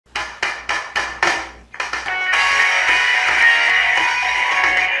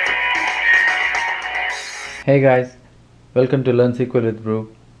Hey guys, welcome to Learn SQL with Bro.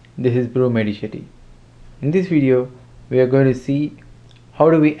 This is Bro Medishetty. In this video, we are going to see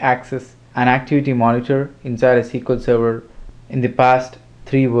how do we access an activity monitor inside a SQL Server in the past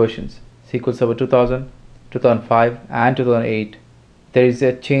three versions, SQL Server 2000, 2005 and 2008. There is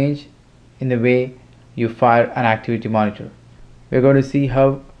a change in the way you fire an activity monitor. We are going to see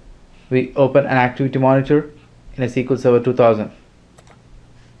how we open an activity monitor in a SQL Server 2000.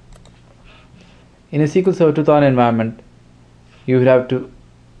 In a SQL Server 2000 environment, you will have to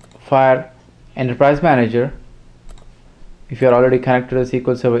fire Enterprise Manager. If you are already connected to a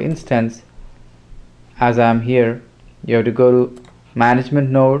SQL Server instance, as I am here, you have to go to Management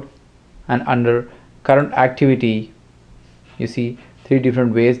node, and under Current Activity, you see three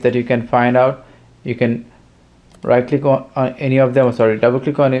different ways that you can find out. You can right click on any of them, double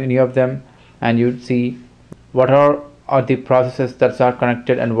click on any of them, and you see what are the processes that are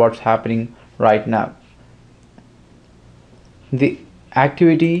connected and what's happening right now. The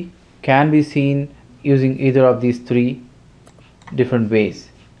activity can be seen using either of these three different ways,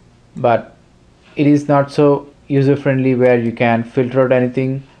 but it is not so user friendly where you can filter out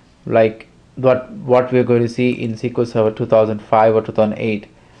anything like what we're going to see in SQL Server 2005 or 2008.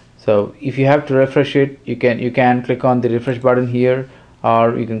 So if you have to refresh it, you can click on the refresh button here,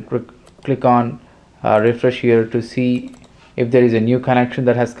 or you can click on refresh here to see if there is a new connection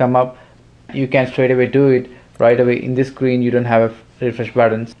that has come up. You can straight away do it right away in this screen. You don't have a refresh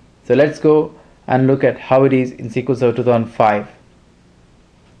button. So let's go and look at how it is in SQL Server 2005.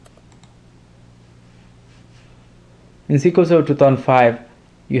 In SQL Server 2005,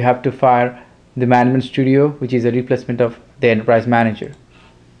 you have to fire the Management Studio, which is a replacement of the Enterprise Manager.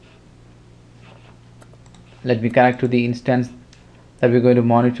 Let me connect to the instance that we're going to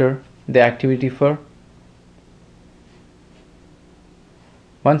monitor the activity for.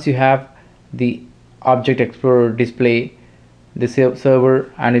 Once you have the Object Explorer display the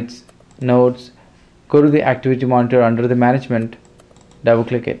server and its nodes, go to the activity monitor under the management, double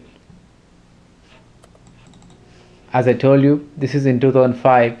click it. As I told you, this is in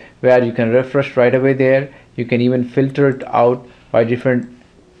 2005 where you can refresh right away there. You can even filter it out by different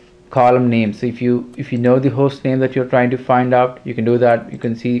column names. So if you know the host name that you're trying to find out, you can do that. You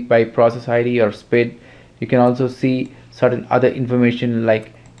can see by process ID or SPID. You can also see certain other information,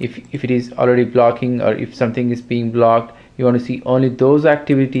 like if it is already blocking, or if something is being blocked, you want to see only those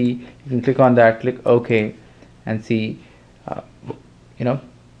activity, you can click on that, click OK, and see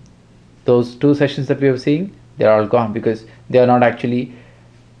those two sessions that we are seeing, they're all gone because they are not actually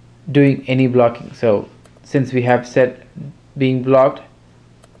doing any blocking. So since we have set being blocked,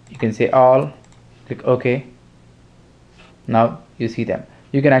 you can say all, click OK. Now you see them.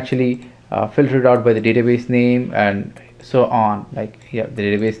 You can actually filter it out by the database name and so on, like the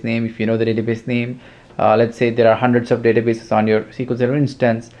database name. If you know the database name, let's say there are hundreds of databases on your SQL Server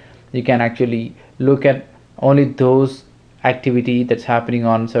instance, you can actually look at only those activity that's happening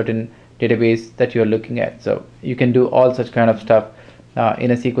on certain database that you're looking at. So you can do all such kind of stuff in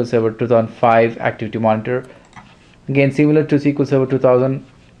a SQL Server 2005 activity monitor. Again, similar to SQL Server 2000,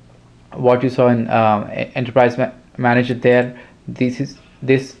 what you saw in Enterprise Manager there,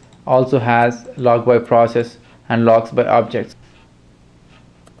 this also has log by process and logs by objects.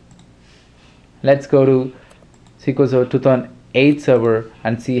 Let's go to SQL Server 2008 server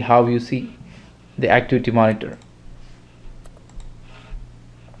and see how you see the activity monitor.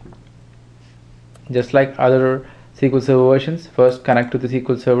 Just like other SQL Server versions, first connect to the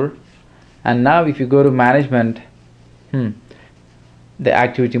SQL Server, and now if you go to management, the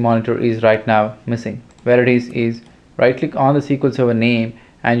activity monitor is right now missing. Where it is right click on the SQL Server name,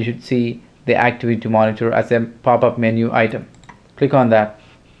 and you should see the activity monitor as a pop-up menu item. Click on that,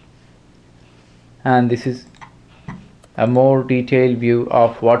 and this is a more detailed view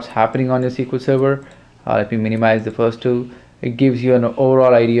of what's happening on your SQL Server. Let me minimize the first two. It gives you an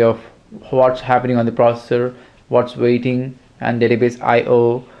overall idea of what's happening on the processor, what's waiting, and database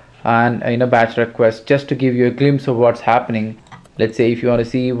IO, and batch requests, just to give you a glimpse of what's happening. Let's say if you want to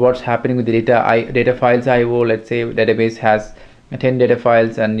see what's happening with the data files IO, let's say database has 10 data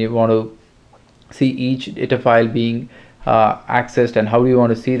files and you want to see each data file being accessed, and how do you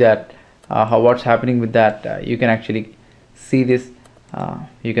want to see that, what's happening with that. You can actually see this.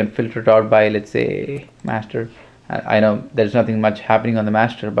 You can filter it out by, let's say, master. I know there's nothing much happening on the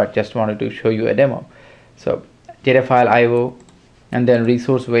master, but just wanted to show you a demo. So data file IO, and then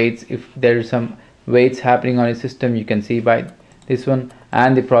resource waits. If there is some waits happening on a system, you can see by this one,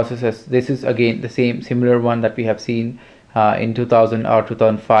 and the processes. This is again the similar one that we have seen in 2000 or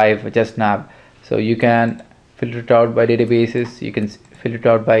 2005 just now. So you can filter it out by databases, you can filter it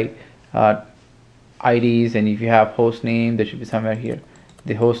out by IDs, and if you have host name, there should be somewhere here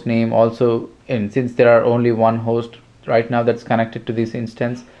the host name also. And since there are only one host right now that's connected to this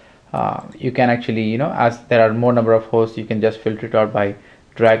instance, you can actually, as there are more number of hosts, you can just filter it out by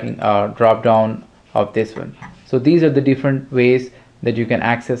dragging drop down of this one. So these are the different ways that you can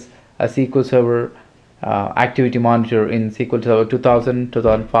access a SQL Server activity monitor in SQL Server 2000,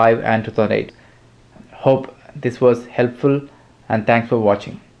 2005 and 2008. Hope this was helpful, and thanks for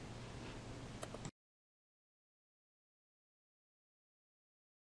watching.